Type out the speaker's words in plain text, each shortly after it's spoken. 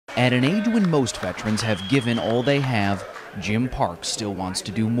At an age when most veterans have given all they have, Jim Parks still wants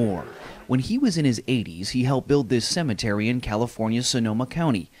to do more. When he was in his 80s, he helped build this cemetery in California's Sonoma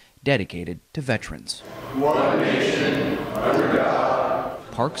County, dedicated to veterans. One nation, under God.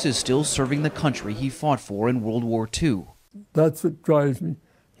 Parks is still serving the country he fought for in World War II. That's what drives me.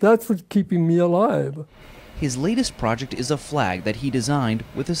 That's what's keeping me alive. His latest project is a flag that he designed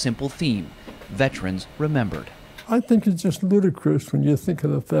with a simple theme: Veterans Remembered. I think it's just ludicrous when you think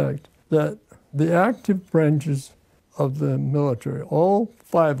of the fact that the active branches of the military, all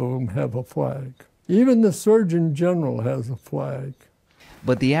 5 of them have a flag. Even the Surgeon General has a flag.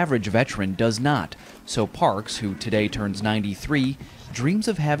 But the average veteran does not. So Parks, who today turns 93, dreams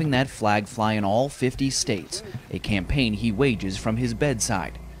of having that flag fly in all 50 states, a campaign he wages from his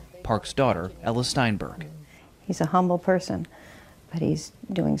bedside. Parks' daughter, Ella Steinberg. He's a humble person, but he's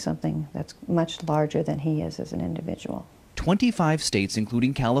doing something that's much larger than he is as an individual. 25 states,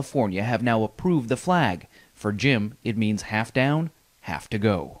 including California, have now approved the flag. For Jim, it means half down, half to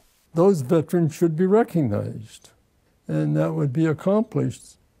go. Those veterans should be recognized, and that would be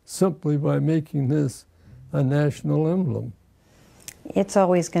accomplished simply by making this a national emblem. It's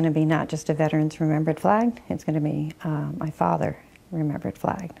always going to be not just a Veterans Remembered flag, it's going to be my father remembered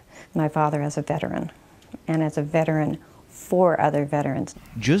flag. My father as a veteran, and as a veteran for other veterans.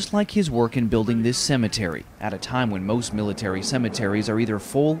 Just like his work in building this cemetery, at a time when most military cemeteries are either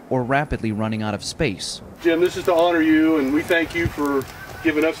full or rapidly running out of space. Jim, this is to honor you, and we thank you for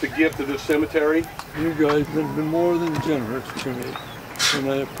giving us the gift of this cemetery. You guys have been more than generous to me, and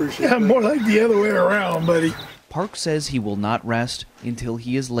I appreciate that. Yeah, more like the other way around, buddy. Parks says he will not rest until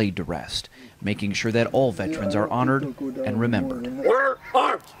he is laid to rest, making sure that all veterans are honored and remembered. Order,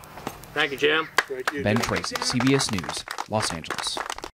 arms! Thank you, Jim. Ben Tracy, CBS News, Los Angeles.